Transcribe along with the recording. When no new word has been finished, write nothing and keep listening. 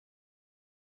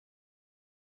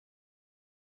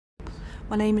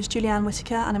My name is Julianne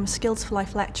Whittaker and I'm a Skills for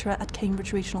Life lecturer at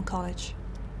Cambridge Regional College.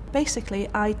 Basically,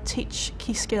 I teach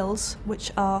key skills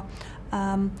which are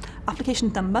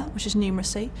application number, which is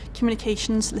numeracy,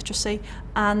 communications, literacy,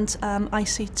 and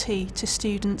ICT to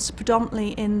students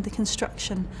predominantly in the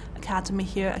construction academy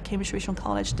here at Cambridge Regional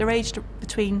College. They're aged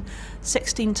between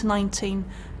 16 to 19,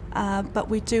 but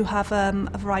we do have a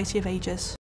variety of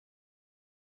ages.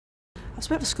 I was a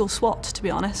bit of a school swot, to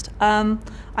be honest.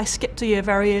 I skipped a year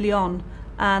very early on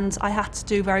and I had to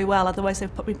do very well, otherwise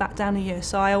they'd put me back down a year.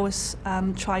 So I always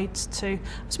tried to, I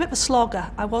was a bit of a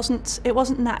slogger. It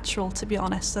wasn't natural, to be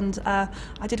honest, and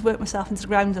I did work myself into the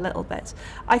ground a little bit.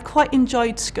 I quite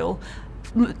enjoyed school.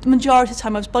 The majority of the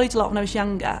time I was bullied a lot when I was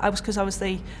younger. Because I was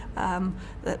the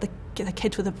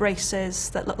kid with the braces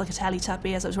that looked like a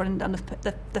Teletubby as I was running down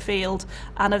the field,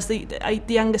 and I was the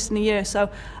youngest in the year. So,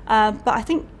 but I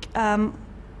think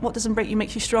what doesn't break you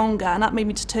makes you stronger, and that made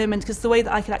me determined, because the way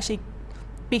that I could actually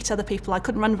beat other people, I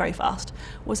couldn't run very fast,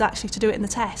 was actually to do it in the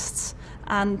tests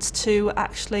and to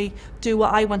actually do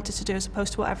what I wanted to do as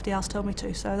opposed to what everybody else told me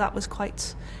to. So that was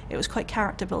quite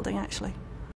character building, actually.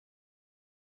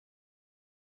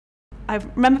 I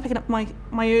remember picking up my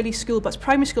early school books.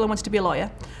 Primary school I wanted to be a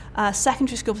lawyer.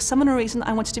 Secondary school, for some unknown reason,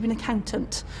 I wanted to be an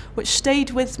accountant, which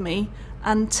stayed with me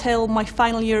until my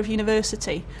final year of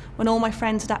university, when all my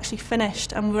friends had actually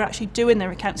finished and were actually doing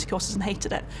their accountancy courses and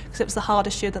hated it, because it was the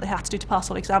hardest year that they had to do to pass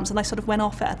all exams, and I sort of went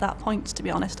off it at that point, to be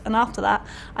honest. And after that,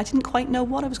 I didn't quite know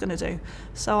what I was going to do.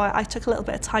 So I took a little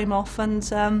bit of time off and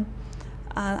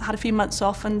had a few months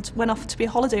off and went off to be a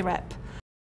holiday rep.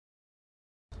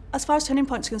 As far as turning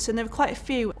points are concerned, there were quite a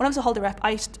few. When I was a holiday rep,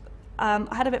 I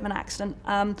had a bit of an accident.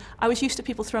 I was used to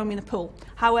people throwing me in the pool.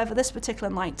 However, this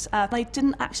particular night, I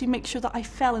didn't actually make sure that I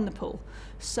fell in the pool.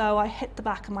 So I hit the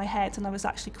back of my head and I was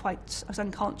actually I was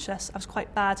unconscious. I was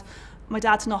quite bad. My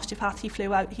dad's an osteopath, he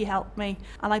flew out, he helped me.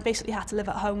 And I basically had to live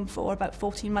at home for about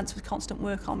 14 months with constant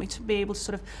work on me to be able to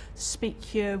sort of speak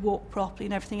here, walk properly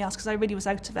and everything else, because I really was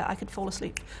out of it. I could fall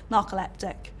asleep,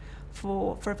 narcoleptic,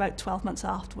 for about 12 months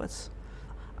afterwards.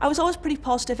 I was always pretty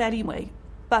positive anyway,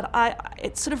 but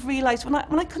it sort of realised when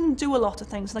I couldn't do a lot of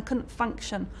things and I couldn't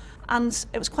function, and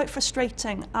it was quite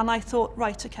frustrating, and I thought,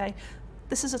 right, okay,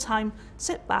 this is a time,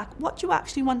 sit back, what do you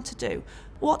actually want to do?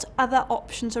 What other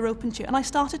options are open to you? And I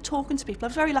started talking to people. I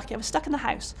was very lucky, I was stuck in the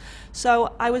house.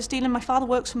 So I was my father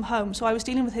works from home, so I was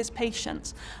dealing with his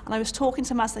patients, and I was talking to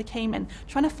them as they came in,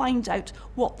 trying to find out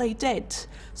what they did.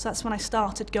 So that's when I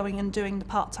started going and doing the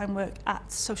part-time work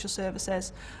at social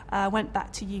services, went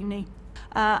back to uni.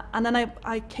 And then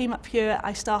I came up here,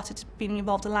 I started being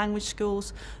involved in language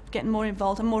schools, getting more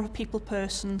involved. I'm more of a people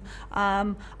person.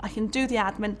 I can do the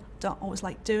admin, don't always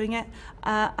like doing it.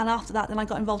 And after that, then I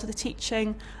got involved with the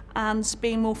teaching and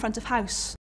being more front of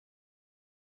house.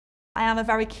 I am a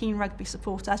very keen rugby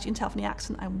supporter. As you can tell from the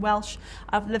accent, I'm Welsh.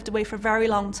 I've lived away for a very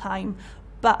long time,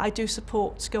 but I do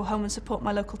go home and support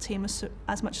my local team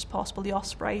as much as possible, the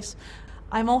Ospreys.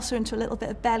 I'm also into a little bit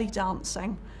of belly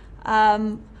dancing.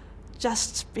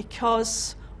 Just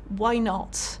because, why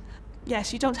not?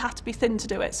 Yes, you don't have to be thin to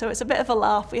do it, so it's a bit of a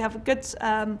laugh. We have a good,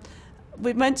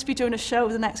 we're meant to be doing a show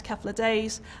the next couple of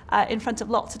days in front of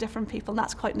lots of different people, and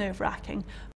that's quite nerve-wracking.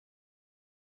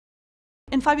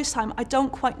 In 5 years' time, I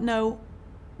don't quite know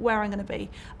where I'm going to be.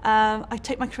 I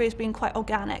take my career as being quite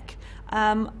organic.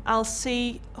 I'll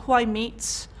see who I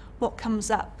meet, what comes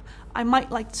up. I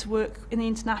might like to work in the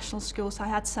international schools. I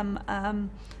had some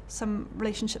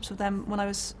relationships with them when I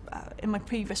was in my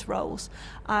previous roles.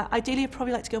 Ideally, I'd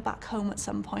probably like to go back home at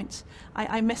some point.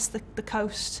 I miss the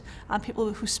coast and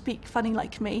people who speak funny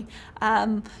like me.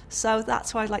 So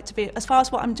that's where I'd like to be. As far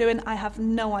as what I'm doing, I have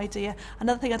no idea.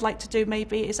 Another thing I'd like to do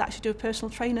maybe is actually do a personal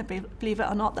trainer, believe it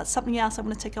or not. That's something else I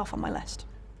want to tick off on my list.